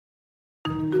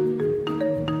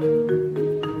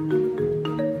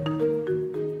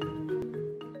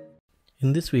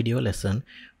In this video lesson,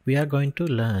 we are going to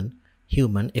learn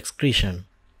human excretion.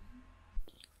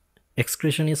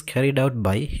 Excretion is carried out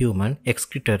by human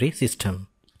excretory system.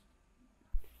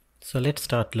 So let's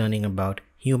start learning about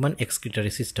human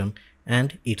excretory system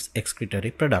and its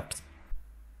excretory products.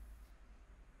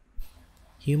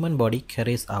 Human body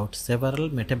carries out several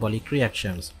metabolic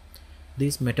reactions.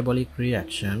 These metabolic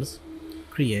reactions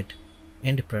create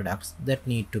end products that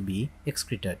need to be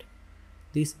excreted.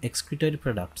 These excretory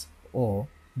products or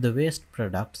the waste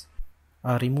products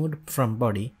are removed from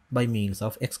body by means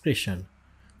of excretion.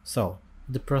 So,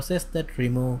 the process that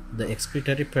removes the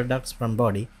excretory products from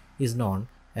body is known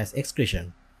as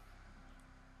excretion.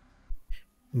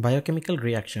 Biochemical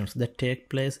reactions that take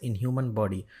place in human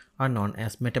body are known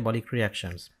as metabolic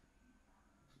reactions.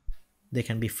 They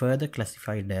can be further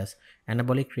classified as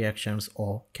anabolic reactions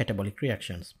or catabolic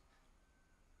reactions.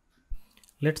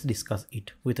 Let's discuss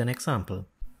it with an example.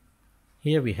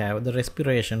 Here we have the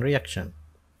respiration reaction.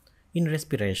 In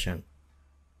respiration,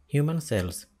 human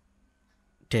cells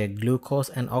take glucose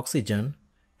and oxygen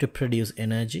to produce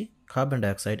energy, carbon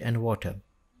dioxide and water.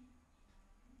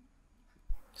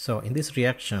 So in this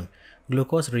reaction,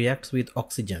 glucose reacts with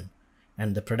oxygen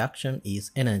and the production is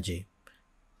energy.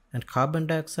 And carbon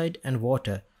dioxide and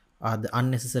water are the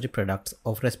unnecessary products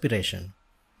of respiration.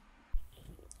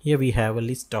 Here we have a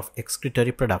list of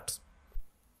excretory products.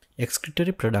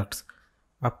 Excretory products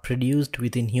are produced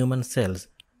within human cells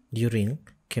during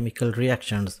chemical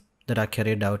reactions that are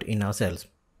carried out in our cells.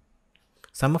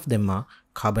 Some of them are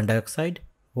carbon dioxide,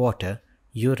 water,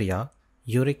 urea,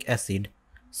 uric acid,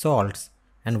 salts,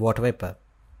 and water vapor.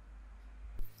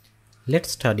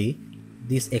 Let's study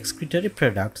these excretory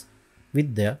products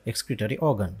with their excretory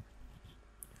organ.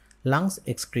 Lungs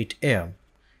excrete air,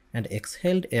 and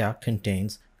exhaled air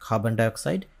contains carbon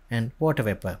dioxide and water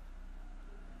vapor.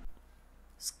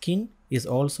 Skin is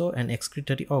also an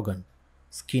excretory organ.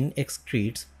 Skin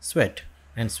excretes sweat,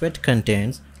 and sweat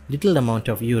contains little amount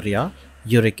of urea,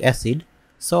 uric acid,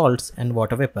 salts, and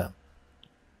water vapor.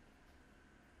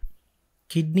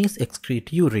 Kidneys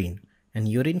excrete urine, and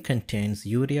urine contains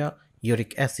urea,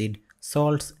 uric acid,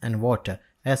 salts, and water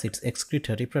as its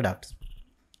excretory products.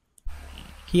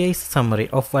 Here is a summary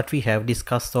of what we have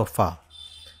discussed so far.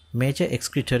 Major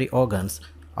excretory organs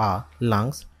are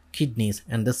lungs, kidneys,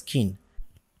 and the skin.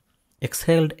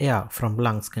 Exhaled air from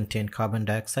lungs contain carbon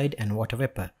dioxide and water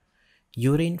vapor.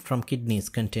 Urine from kidneys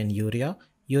contain urea,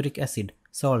 uric acid,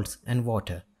 salts, and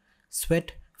water.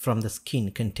 Sweat from the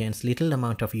skin contains little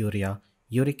amount of urea,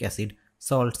 uric acid,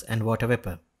 salts, and water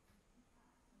vapor.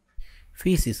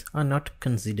 Feces are not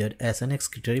considered as an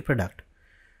excretory product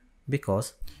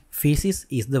because feces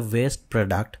is the waste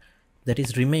product that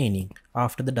is remaining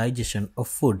after the digestion of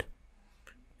food,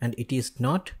 and it is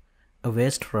not a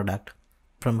waste product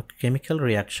from a chemical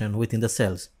reaction within the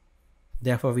cells.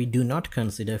 Therefore, we do not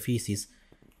consider feces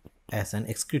as an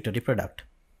excretory product.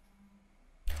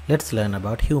 Let's learn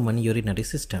about human urinary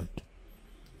system.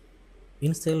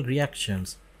 In cell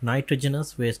reactions,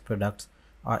 nitrogenous waste products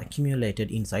are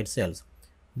accumulated inside cells.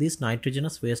 These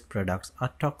nitrogenous waste products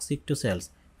are toxic to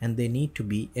cells and they need to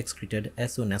be excreted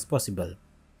as soon as possible.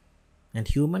 And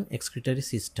human excretory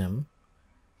system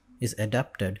is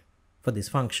adapted for this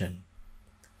function.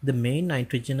 The main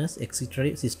nitrogenous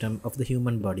excretory system of the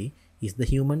human body is the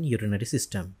human urinary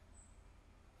system.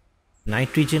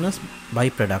 Nitrogenous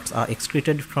byproducts are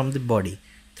excreted from the body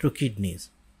through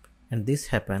kidneys, and this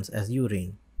happens as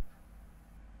urine.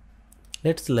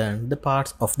 Let's learn the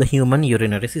parts of the human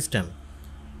urinary system.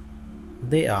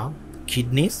 They are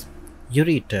kidneys,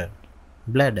 ureter,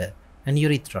 bladder, and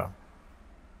urethra.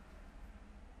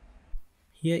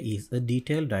 Here is a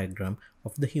detailed diagram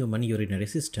of the human urinary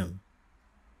system.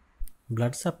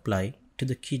 Blood supply to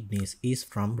the kidneys is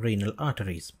from renal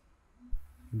arteries.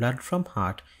 Blood from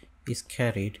heart is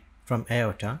carried from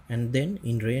aorta and then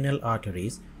in renal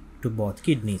arteries to both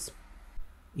kidneys.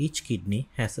 Each kidney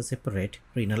has a separate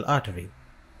renal artery.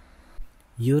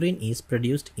 Urine is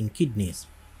produced in kidneys,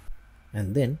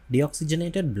 and then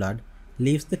deoxygenated blood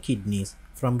leaves the kidneys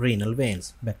from renal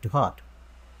veins back to heart.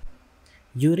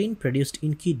 Urine produced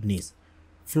in kidneys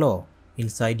flow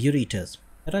inside ureters.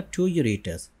 There are two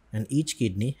ureters, and each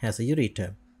kidney has a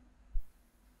ureter.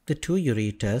 The two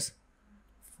ureters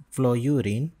flow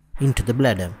urine into the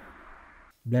bladder.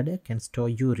 Bladder can store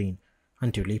urine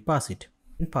until we pass it.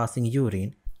 In passing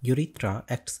urine, urethra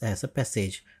acts as a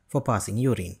passage for passing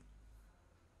urine.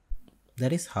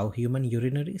 That is how human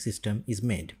urinary system is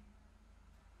made.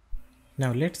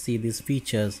 Now let's see these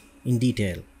features in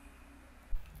detail.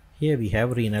 Here we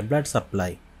have renal blood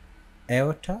supply.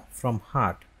 Aorta from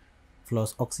heart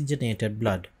flows oxygenated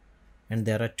blood, and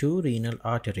there are 2 renal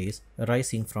arteries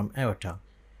arising from aorta,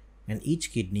 and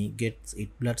each kidney gets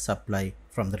its blood supply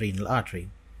from the renal artery.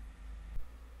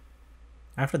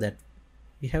 After that,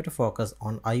 we have to focus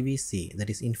on IVC, that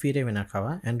is inferior vena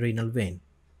cava and renal vein.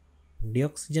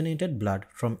 Deoxygenated blood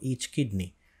from each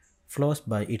kidney flows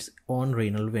by its own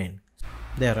renal vein.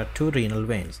 There are 2 renal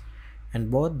veins, and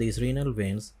both these renal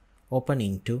veins open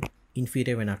into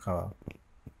inferior vena cava.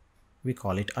 We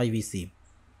call it IVC.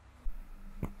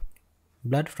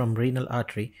 Blood from renal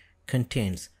artery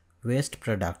contains waste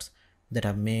products that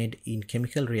are made in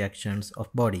chemical reactions of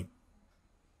body.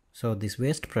 So these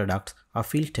waste products are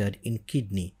filtered in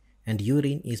kidney and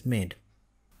urine is made.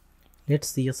 Let's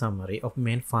see a summary of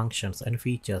main functions and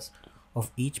features of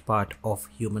each part of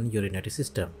human urinary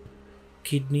system.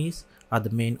 Kidneys are the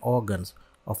main organs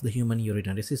of the human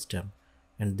urinary system,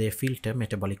 and they filter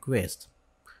metabolic waste.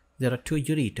 There are 2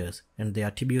 ureters, and they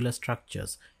are tubular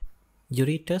structures.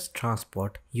 Ureters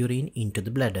transport urine into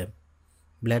the bladder.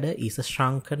 Bladder is a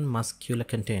shrunken muscular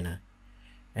container,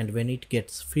 and when it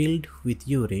gets filled with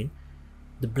urine,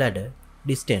 the bladder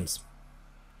distends.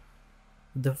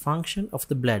 The function of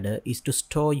the bladder is to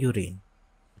store urine.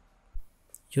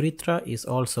 Urethra is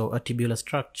also a tubular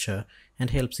structure and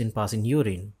helps in passing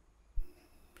urine.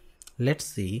 Let's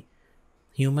see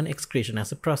human excretion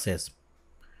as a process.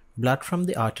 Blood from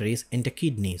the arteries enter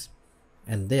kidneys,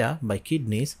 and there, by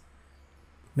kidneys,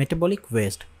 metabolic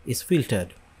waste is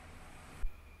filtered.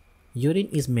 Urine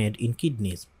is made in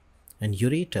kidneys, and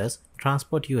ureters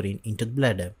transport urine into the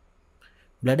bladder.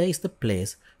 Bladder is the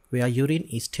place where urine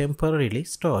is temporarily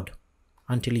stored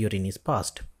until urine is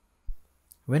passed.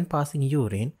 When passing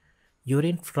urine,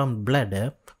 urine from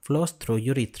bladder flows through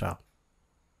urethra.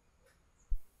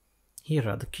 Here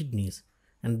are the kidneys,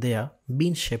 and they are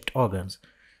bean-shaped organs,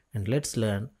 and let's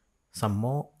learn some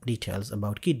more details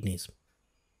about kidneys.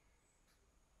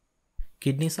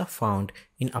 Kidneys are found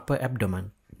in upper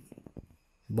abdomen.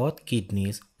 Both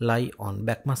kidneys lie on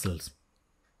back muscles.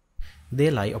 They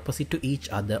lie opposite to each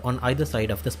other on either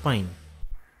side of the spine.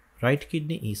 Right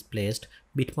kidney is placed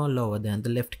a bit more lower than the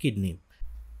left kidney,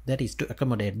 that is to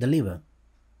accommodate the liver.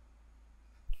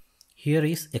 Here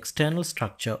is external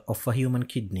structure of a human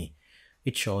kidney.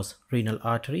 It shows renal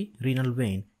artery, renal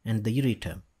vein, and the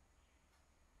ureter.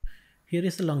 Here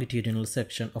is a longitudinal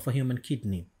section of a human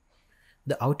kidney.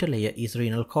 The outer layer is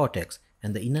renal cortex,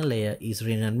 and the inner layer is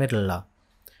renal medulla,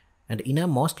 and the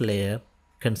innermost layer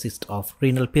consists of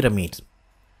renal pyramids.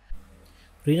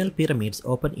 Renal pyramids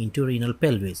open into renal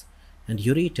pelvis, and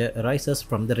ureter arises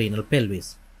from the renal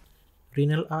pelvis.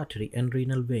 Renal artery and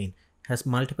renal vein has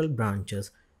multiple branches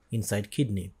inside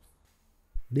kidney.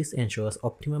 This ensures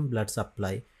optimum blood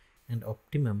supply and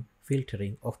optimum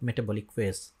filtering of metabolic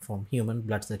waste from human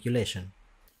blood circulation.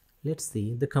 Let's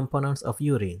see the components of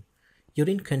urine.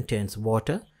 Urine contains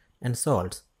water and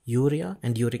salts, urea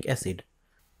and uric acid.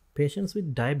 Patients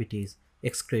with diabetes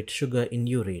excrete sugar in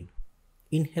urine.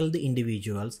 In healthy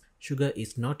individuals, sugar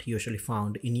is not usually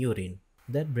found in urine.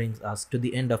 That brings us to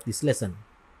the end of this lesson.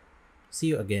 See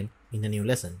you again in a new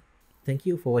lesson. Thank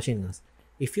you for watching us.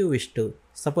 If you wish to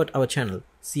support our channel,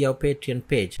 see our Patreon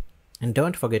page, and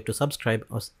don't forget to subscribe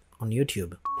us on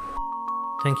YouTube.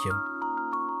 Thank you.